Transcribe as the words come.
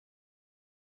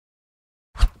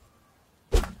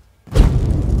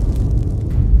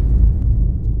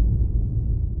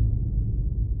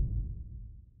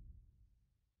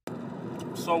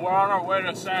So we're on our way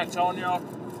to San Antonio.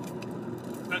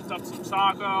 Picked up some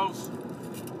tacos.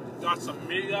 Got some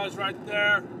migas right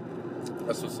there.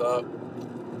 That's what's up.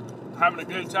 Having a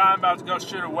good time. About to go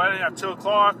shoot a wedding at 2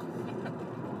 o'clock.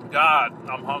 God,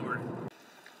 I'm hungry.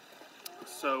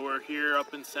 So we're here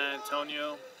up in San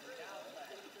Antonio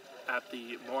at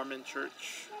the Mormon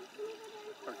church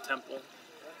or temple.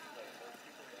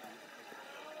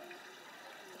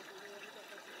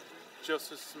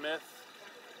 Joseph Smith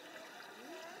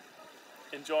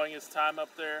enjoying his time up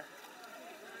there,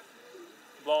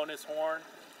 blowing his horn.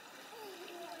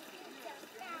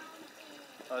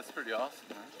 Oh, that's pretty awesome,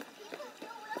 man.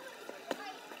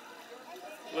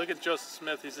 Look at Joseph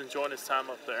Smith, he's enjoying his time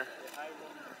up there.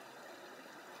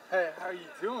 Hey, how are you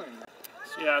doing?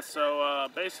 So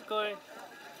basically,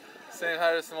 Saying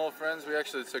hi to some old friends. We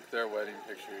actually took their wedding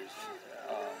pictures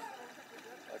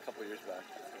a couple years back.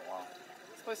 It's been a while.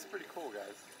 This place is pretty cool,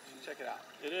 guys. You should check it out.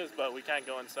 it is, but we can't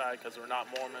go inside because we're not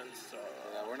Mormons. So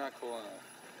Yeah, we're not cool enough.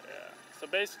 yeah. So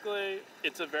basically,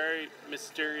 it's a very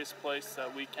mysterious place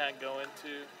that we can't go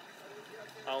into.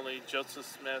 Only Joseph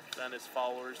Smith and his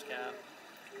followers can.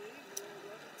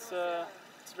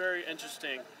 It's very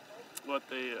interesting what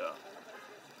they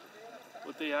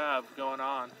have going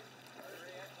on.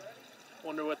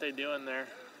 Wonder what they do in there.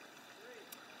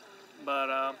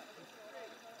 But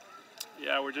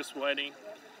yeah, we're just waiting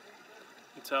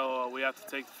until we have to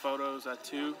take the photos at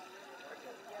 2.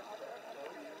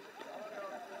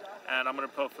 And I'm gonna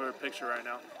post for a picture right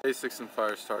now. Hey, Sixtum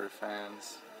Firestarter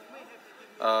fans.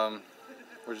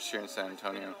 We're just here in San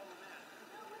Antonio.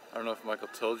 I don't know if Michael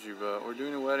told you, but we're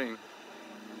doing a wedding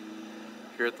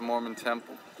here at the Mormon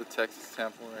temple, the Texas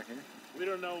temple right here. We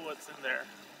don't know what's in there,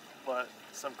 but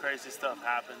some crazy stuff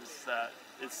happens that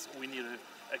we need to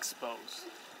expose.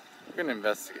 We're gonna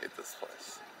investigate this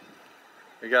place.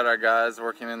 We got our guys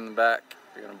working in the back.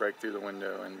 We're gonna break through the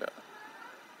window and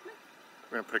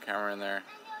we're gonna put a camera in there,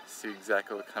 see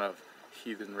exactly what kind of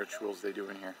heathen rituals they do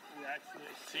in here. We actually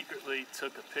secretly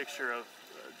took a picture of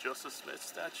Joseph Smith's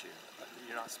statue.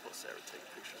 You're not supposed to ever take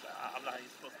a picture of that. I'm not even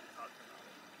supposed to be talking about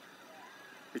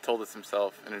it. He told us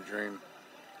himself in a dream.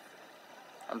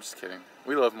 I'm just kidding.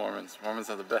 We love Mormons. Mormons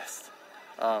are the best.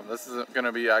 This is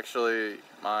gonna be actually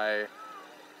my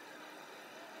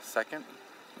second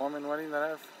Mormon wedding that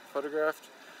I've photographed.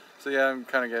 So yeah, I'm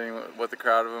kind of getting with the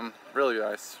crowd of them. Really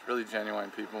nice, really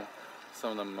genuine people.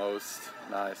 Some of the most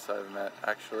nice I've met,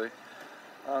 actually.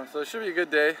 So it should be a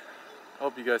good day. I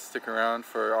hope you guys stick around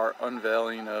for our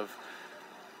unveiling of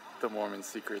the Mormon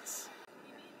secrets.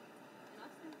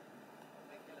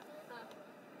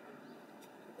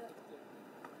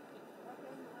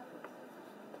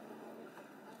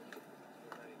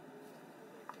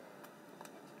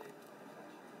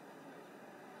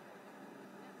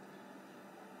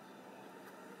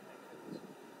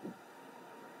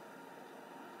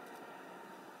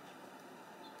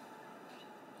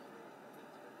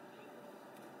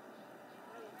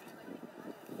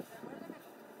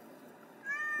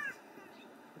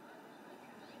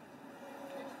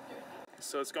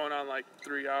 So it's going on like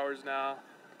 3 hours now.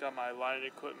 Got my lighting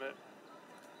equipment.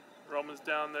 Roman's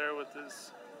down there with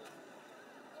his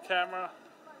camera.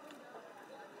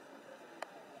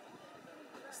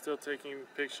 Still taking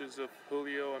pictures of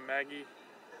Julio and Maggie.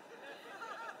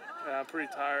 And I'm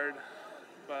pretty tired,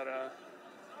 but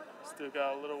still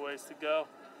got a little ways to go.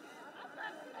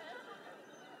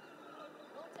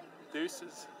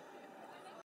 Deuces.